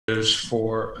is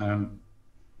for an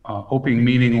open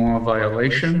meeting law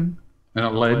violation, an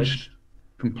alleged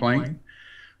complaint.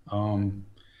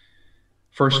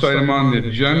 First item on the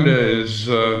agenda is,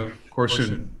 of course,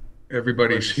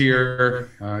 everybody's here.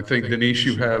 I think, Denise,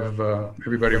 you have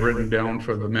everybody written down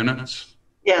for the minutes.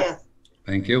 Yes.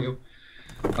 Thank you.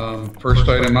 First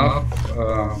item up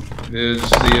is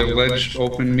the alleged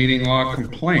open meeting law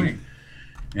complaint.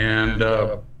 And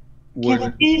I'm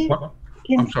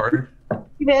sorry.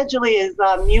 Steve Edgley is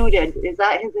muted. Is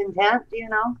that his intent? Do you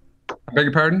know? I beg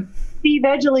your pardon? Steve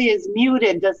Edgley is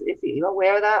muted. Is he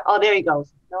aware of that? Oh, there he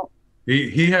goes. No.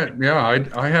 He had, yeah,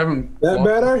 I haven't. That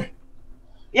better?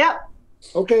 Yep.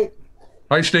 Okay.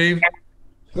 Hi, Steve.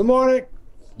 Good morning.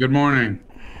 Good morning.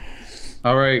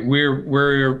 All right,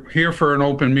 we're here for an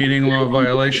open meeting law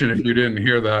violation, if you didn't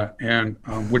hear that. And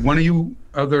would one of you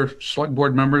other select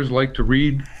board members like to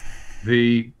read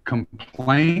the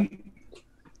complaint?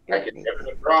 I can give it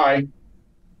a try.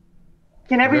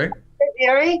 Can everybody hear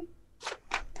Gary?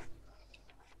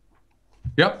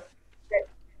 Yep.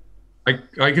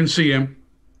 I can see him.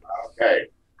 Okay.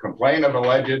 Complaint of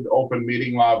alleged open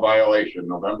meeting law violation,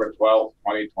 November 12th,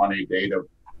 2020, date of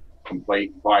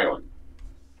complaint filing.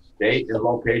 Date and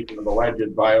location of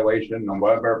alleged violation,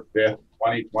 November 5th,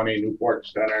 2020, Newport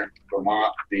Center,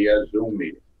 Vermont, via Zoom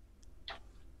meeting.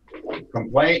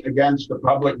 Complaint against the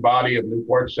public body of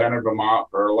Newport Center, Vermont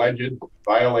for alleged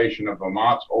violation of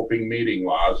Vermont's open meeting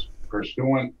laws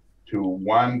pursuant to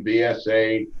 1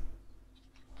 VSA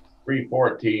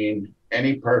 314.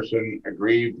 Any person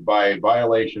aggrieved by a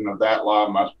violation of that law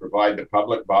must provide the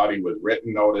public body with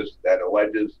written notice that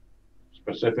alleges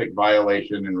specific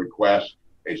violation and request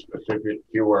a specific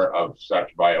cure of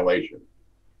such violation.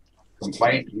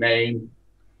 Complaint name,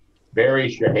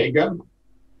 Barry Shahagan,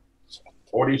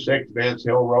 46 Vance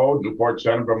Hill Road, Newport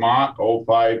Center, Vermont,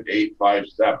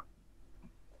 05857.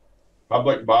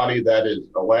 Public body that is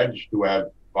alleged to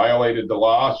have violated the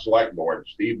law, select board,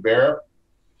 Steve Barrup,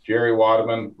 Jerry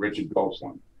Waterman, Richard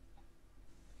Gosselin.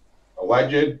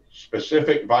 Alleged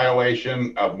specific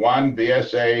violation of 1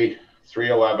 VSA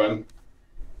 311.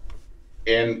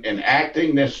 In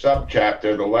enacting this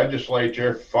subchapter, the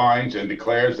legislature finds and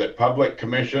declares that public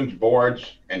commissions,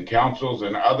 boards, and councils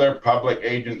and other public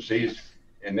agencies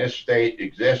in this state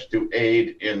exist to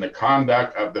aid in the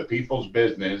conduct of the people's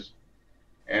business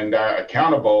and are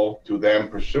accountable to them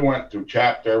pursuant to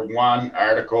Chapter 1,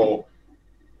 Article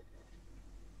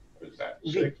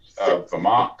 6 of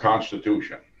Vermont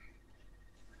Constitution.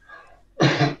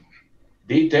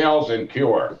 Details and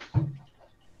cure.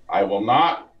 I will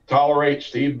not tolerate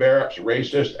Steve Barrup's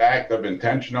racist act of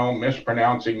intentional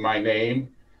mispronouncing my name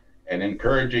and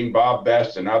encouraging Bob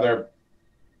Best and other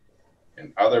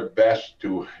Best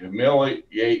to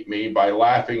humiliate me by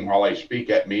laughing while I speak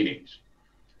at meetings.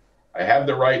 I have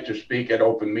the right to speak at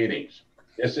open meetings.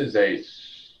 This is a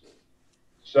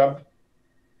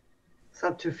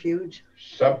subterfuge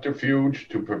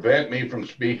to prevent me from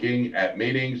speaking at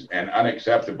meetings and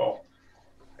unacceptable.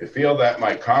 I feel that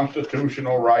my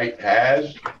constitutional right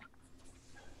has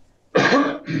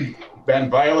been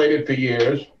violated for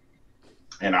years,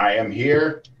 and I am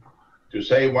here to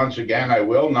say once again, I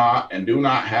will not and do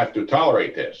not have to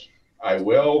tolerate this. I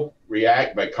will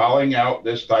react by calling out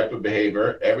this type of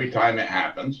behavior every time it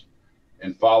happens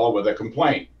and follow with a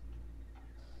complaint.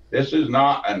 This is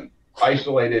not an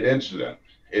isolated incident.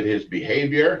 It is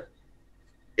behavior.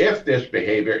 If this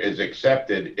behavior is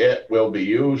accepted, it will be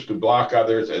used to block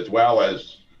others, as well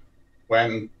as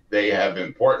when they have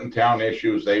important town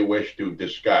issues they wish to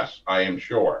discuss, I am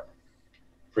sure.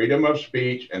 Freedom of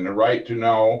speech and the right to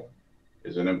know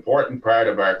is an important part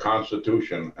of our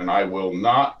Constitution, and I will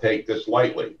not take this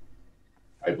lightly.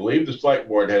 I believe the Select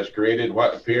Board has created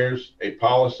what appears a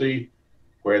policy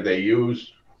where they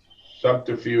use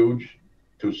subterfuge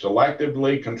to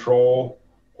selectively control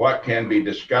what can be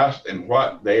discussed and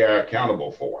what they are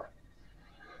accountable for.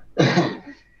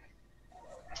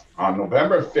 On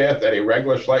November 5th, at a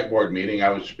regular Select Board meeting, I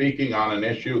was speaking on an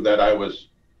issue that I was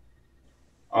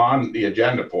on the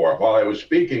agenda for. While I was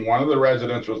speaking, one of the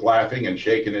residents was laughing and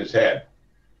shaking his head,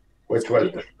 which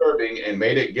was disturbing and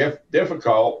made it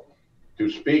difficult to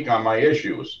speak on my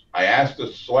issues. I asked the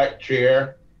select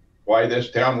chair why this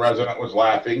town resident was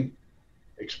laughing,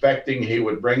 expecting he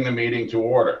would bring the meeting to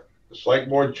order. The select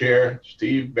board chair,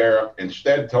 Steve Barrup,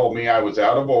 instead told me I was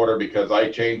out of order because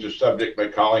I changed the subject by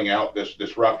calling out this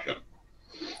disruption.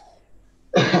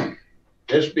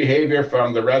 This behavior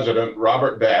from the resident,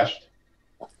 Robert Best,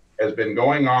 has been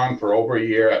going on for over a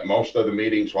year at most of the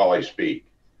meetings while I speak.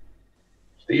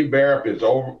 Steve Barrup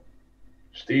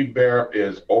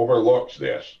overlooks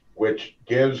this, which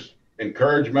gives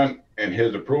encouragement and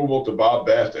his approval to Bob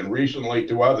Best and recently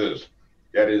to others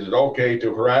that it is okay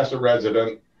to harass a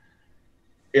resident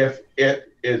if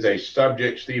it is a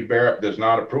subject Steve Barrup does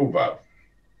not approve of.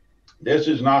 This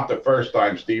is not the first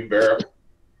time Steve Barrup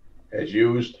has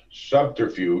used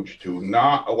subterfuge to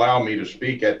not allow me to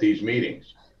speak at these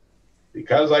meetings.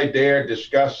 Because I dare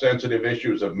discuss sensitive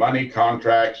issues of money,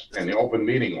 contracts, and the open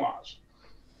meeting laws.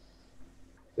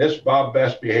 This Bob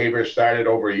Best behavior started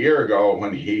over a year ago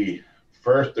when he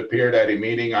first appeared at a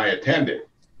meeting I attended.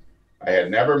 I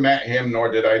had never met him, nor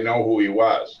did I know who he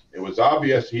was. It was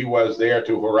obvious he was there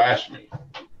to harass me.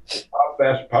 Bob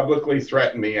Best publicly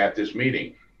threatened me at this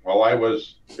meeting while I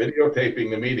was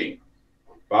videotaping the meeting.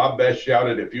 Bob Best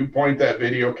shouted, "If you point that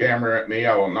video camera at me,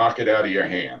 I will knock it out of your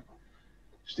hand."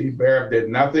 Steve Barrup did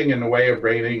nothing in the way of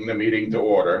bringing the meeting to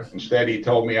order. Instead, he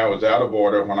told me I was out of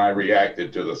order when I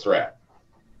reacted to the threat.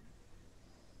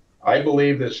 I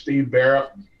believe that Steve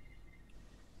Barrup's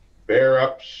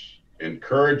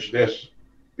encouraged this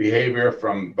behavior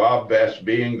from Bob Best,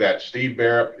 being that Steve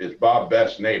Barrup is Bob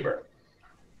Best's neighbor.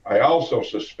 I also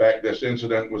suspect this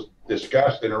incident was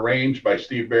discussed and arranged by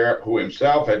Steve Barrup, who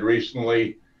himself had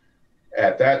recently,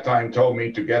 at that time, told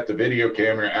me to get the video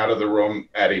camera out of the room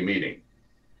at a meeting.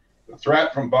 The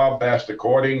threat from Bob Best,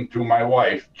 according to my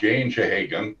wife, Jane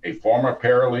Shahagan, a former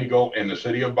paralegal in the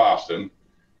city of Boston,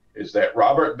 is that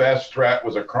Robert Best's threat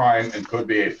was a crime and could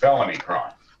be a felony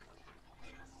crime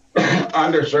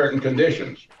under certain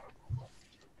conditions.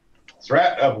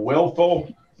 Threat of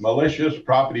willful, malicious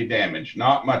property damage,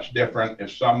 not much different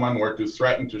if someone were to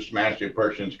threaten to smash a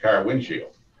person's car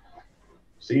windshield.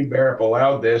 Steve Barrup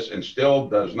allowed this and still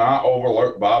does not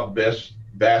overlook Bob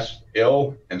Best's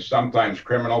ill and sometimes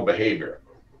criminal behavior.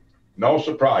 No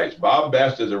surprise, Bob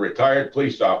Best is a retired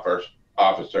police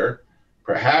officer.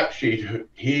 Perhaps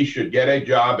he should get a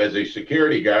job as a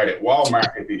security guard at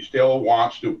Walmart if he still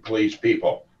wants to police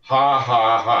people. Ha,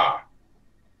 ha, ha.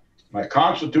 My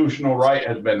constitutional right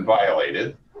has been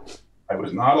violated. I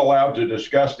was not allowed to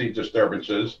discuss these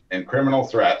disturbances and criminal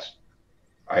threats.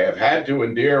 I have had to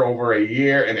endure over a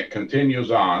year, and it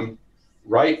continues on.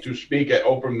 Right to speak at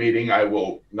open meeting. I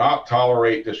will not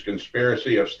tolerate this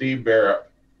conspiracy of Steve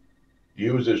Barrup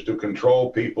uses to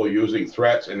control people using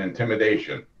threats and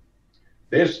intimidation.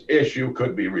 This issue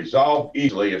could be resolved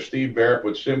easily if Steve Barrup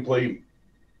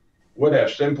would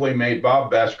have simply made Bob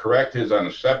Best correct his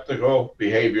unacceptable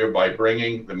behavior by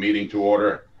bringing the meeting to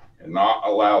order and not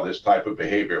allow this type of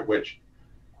behavior, which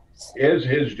is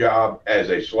his job as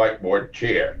a select board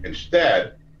chair.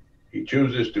 Instead, he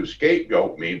chooses to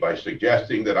scapegoat me by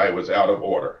suggesting that I was out of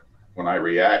order when I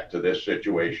react to this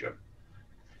situation.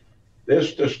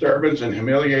 This disturbance and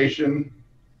humiliation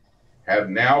have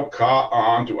now caught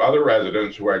on to other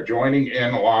residents who are joining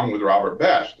in along with Robert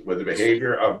Best with the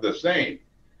behavior of the same.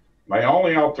 My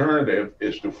only alternative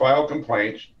is to file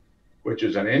complaints, which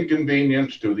is an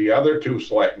inconvenience to the other two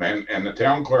selectmen and the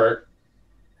town clerk,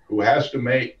 who has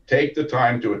to take the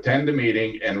time to attend the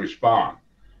meeting and respond.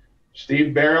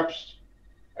 Steve Barrup's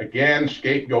again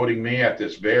scapegoating me at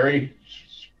this very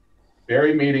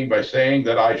meeting by saying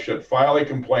that I should file a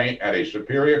complaint at a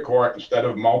superior court instead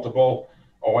of multiple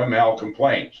OML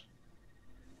complaints.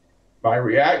 My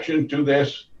reaction to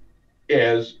this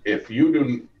is, if you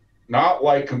do not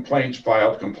like complaints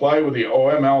filed, comply with the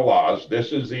OML laws.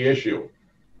 This is the issue.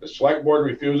 The select board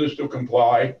refuses to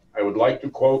comply. I would like to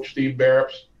quote Steve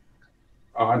Barrup's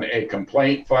on a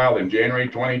complaint filed in January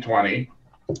 2020,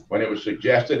 when it was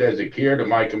suggested as a cure to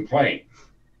my complaint.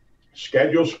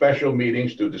 Schedule special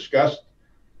meetings to discuss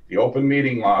the open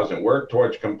meeting laws and work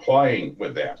towards complying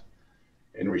with them.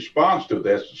 In response to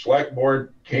this, the select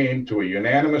board came to a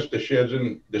unanimous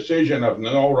decision of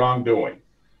no wrongdoing.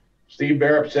 Steve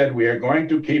Barrup said, "We are going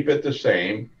to keep it the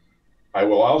same. I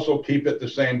will also keep it the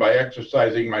same by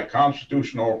exercising my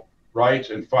constitutional rights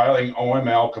and filing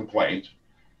OML complaints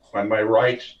when my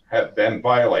rights have been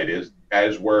violated,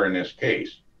 as were in this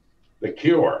case." The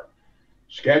cure: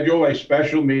 schedule a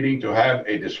special meeting to have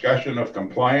a discussion of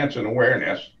compliance and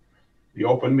awareness, the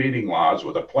open meeting laws,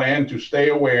 with a plan to stay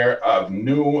aware of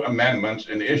new amendments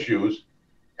and issues,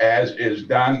 as is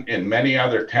done in many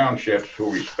other townships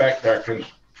who respect our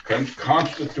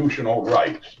constitutional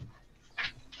rights.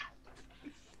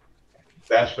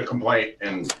 That's the complaint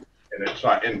in its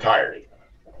entirety.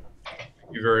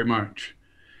 Thank you very much.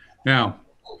 Now,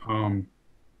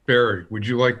 Barry, would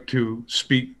you like to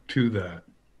speak to that?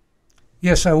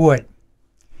 Yes, I would.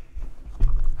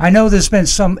 I know there's been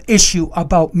some issue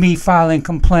about me filing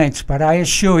complaints, but I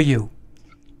assure you,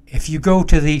 if you go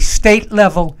to the state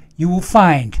level, you will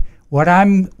find what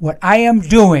I am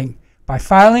doing by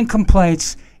filing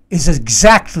complaints is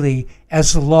exactly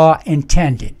as the law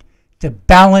intended, to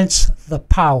balance the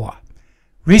power.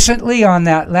 Recently, on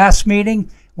that last meeting,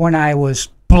 when I was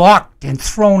blocked and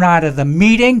thrown out of the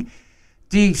meeting,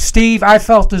 Steve, I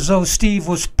felt as though Steve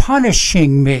was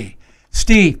punishing me.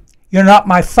 Steve, you're not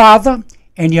my father,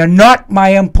 and you're not my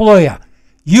employer.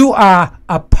 You are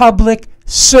a public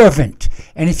servant.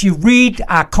 And if you read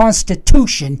our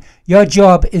Constitution, your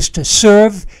job is to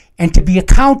serve and to be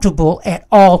accountable at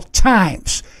all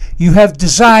times. You have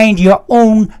designed your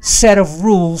own set of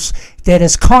rules that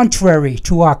is contrary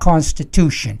to our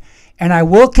Constitution. And I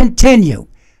will continue.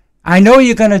 I know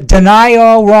you're going to deny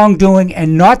all wrongdoing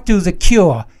and not do the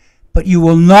cure, but you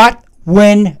will not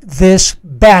win this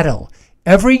battle.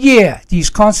 Every year, these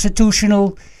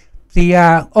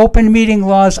open meeting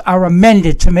laws are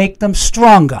amended to make them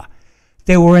stronger.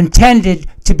 They were intended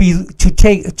to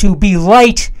be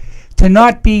light, to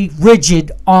not be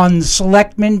rigid on the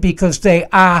selectmen because they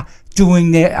are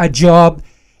doing a job,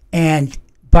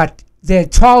 but their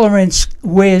tolerance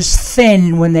wears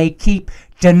thin when they keep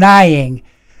denying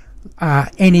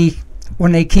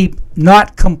when they keep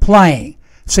not complying.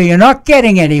 So you're not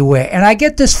getting anywhere. And I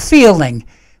get this feeling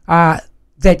that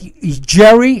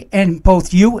Jerry, and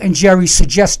both you and Jerry,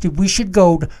 suggested we should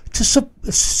go to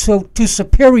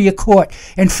Superior Court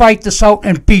and fight this out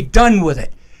and be done with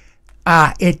it.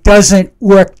 It doesn't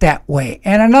work that way.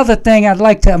 And another thing I'd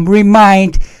like to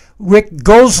remind Rick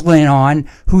Gosselin on,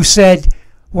 who said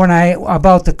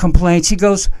about the complaints, he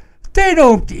goes, they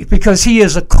don't, because he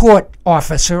is a court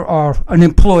officer or an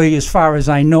employee as far as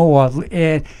I know of,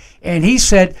 and he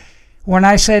said, when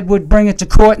I said would bring it to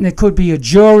court and it could be a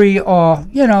jury or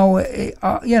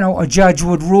a judge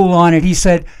would rule on it, he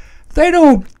said they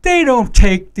don't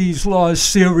take these laws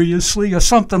seriously or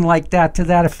something like that, to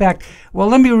that effect. Well,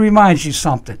 let me remind you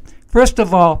something. First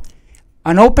of all,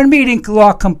 an open meeting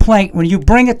law complaint, when you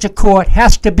bring it to court,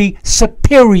 has to be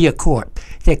Superior Court.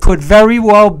 There could very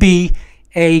well be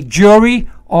a jury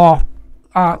or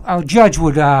a judge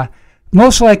would,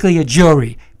 most likely a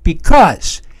jury,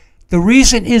 because the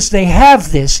reason is they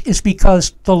have this is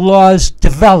because the laws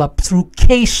develop through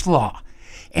case law,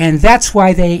 and that's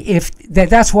why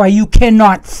that's why you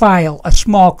cannot file a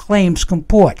small claims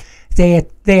complaint. They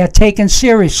are taken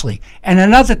seriously. And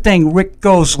another thing, Rick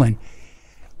Gosselin,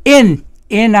 in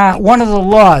one of the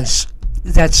laws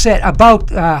that said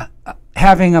about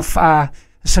having a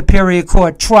Superior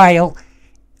Court trial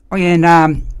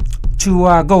and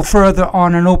to go further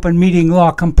on an open meeting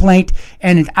law complaint,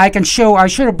 and I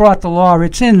should have brought the law.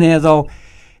 It's in there though.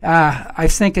 I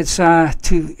think it's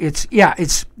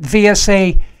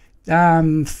VSA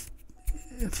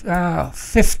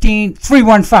 315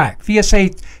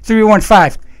 VSA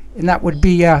 315, and that would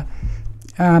be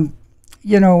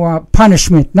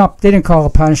punishment. No, they didn't call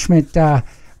it punishment.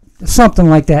 Something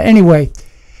like that. Anyway,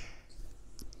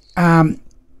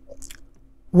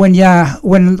 when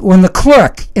the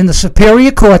clerk in the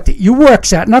Superior Court that you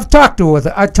works at, and I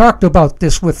talked about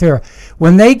this with her,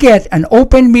 when they get an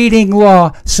open meeting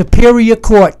law Superior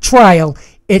Court trial,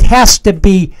 it has to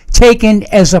be taken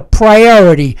as a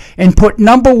priority and put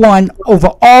number one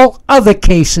over all other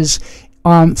cases,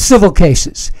 civil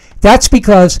cases. That's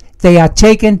because they are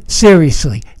taken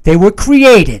seriously. They were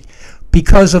created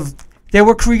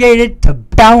to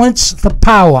balance the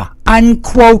power,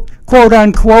 unquote, quote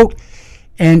unquote.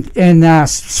 And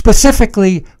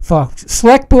specifically for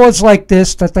select boards like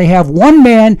this, that they have one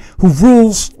man who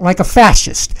rules like a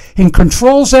fascist and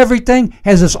controls everything,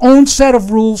 has his own set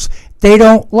of rules. They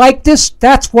don't like this.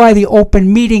 That's why the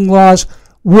open meeting laws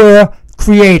were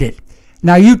created.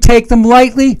 Now you take them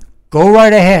lightly, go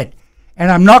right ahead.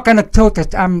 And I'm not going to talk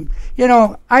it.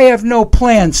 I have no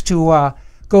plans to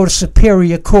go to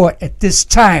Superior Court at this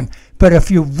time. But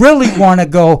if you really want to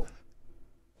go,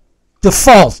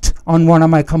 default on one of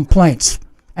my complaints,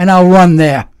 and I'll run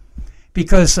there,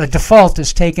 because a default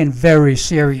is taken very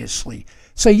seriously.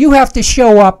 So you have to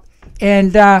show up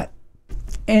and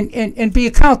be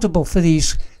accountable for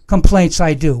these complaints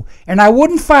I do. And I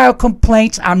wouldn't file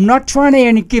complaints. I'm not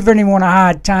trying to give anyone a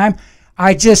hard time.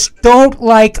 I just don't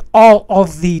like all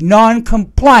of the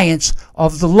non-compliance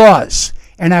of the laws,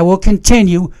 and I will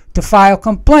continue to file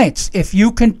complaints if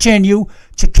you continue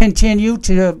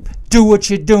to do what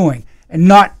you're doing and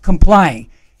not complying.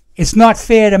 It's not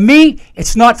fair to me.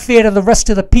 It's not fair to the rest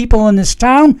of the people in this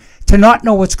town to not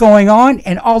know what's going on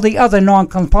and all the other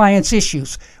non-compliance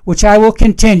issues, which I will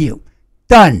continue.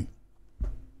 Done.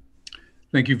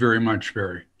 Thank you very much,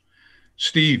 Barry.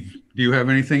 Steve, do you have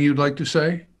anything you'd like to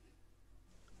say?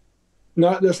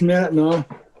 Not this minute, no.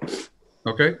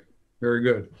 Okay, very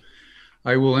good.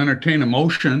 I will entertain a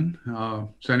motion.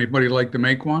 Does anybody like to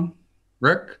make one?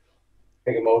 Rick?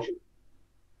 Make a motion.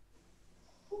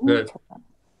 that,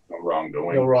 No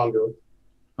wrongdoing. No wrongdoing.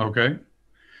 okay.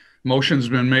 Motion's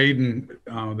been made and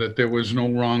that there was no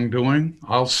wrongdoing.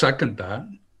 I'll second that.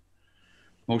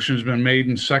 Motion's been made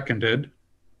and seconded.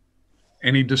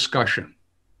 Any discussion?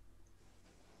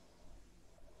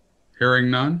 Hearing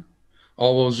none.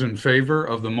 All those in favor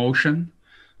of the motion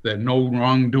that no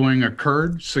wrongdoing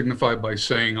occurred signify by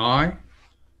saying aye.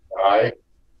 Aye.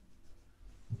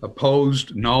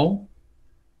 Opposed, no.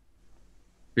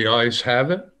 The ayes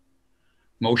have it.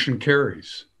 Motion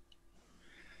carries.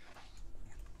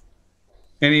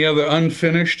 Any other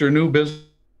unfinished or new business?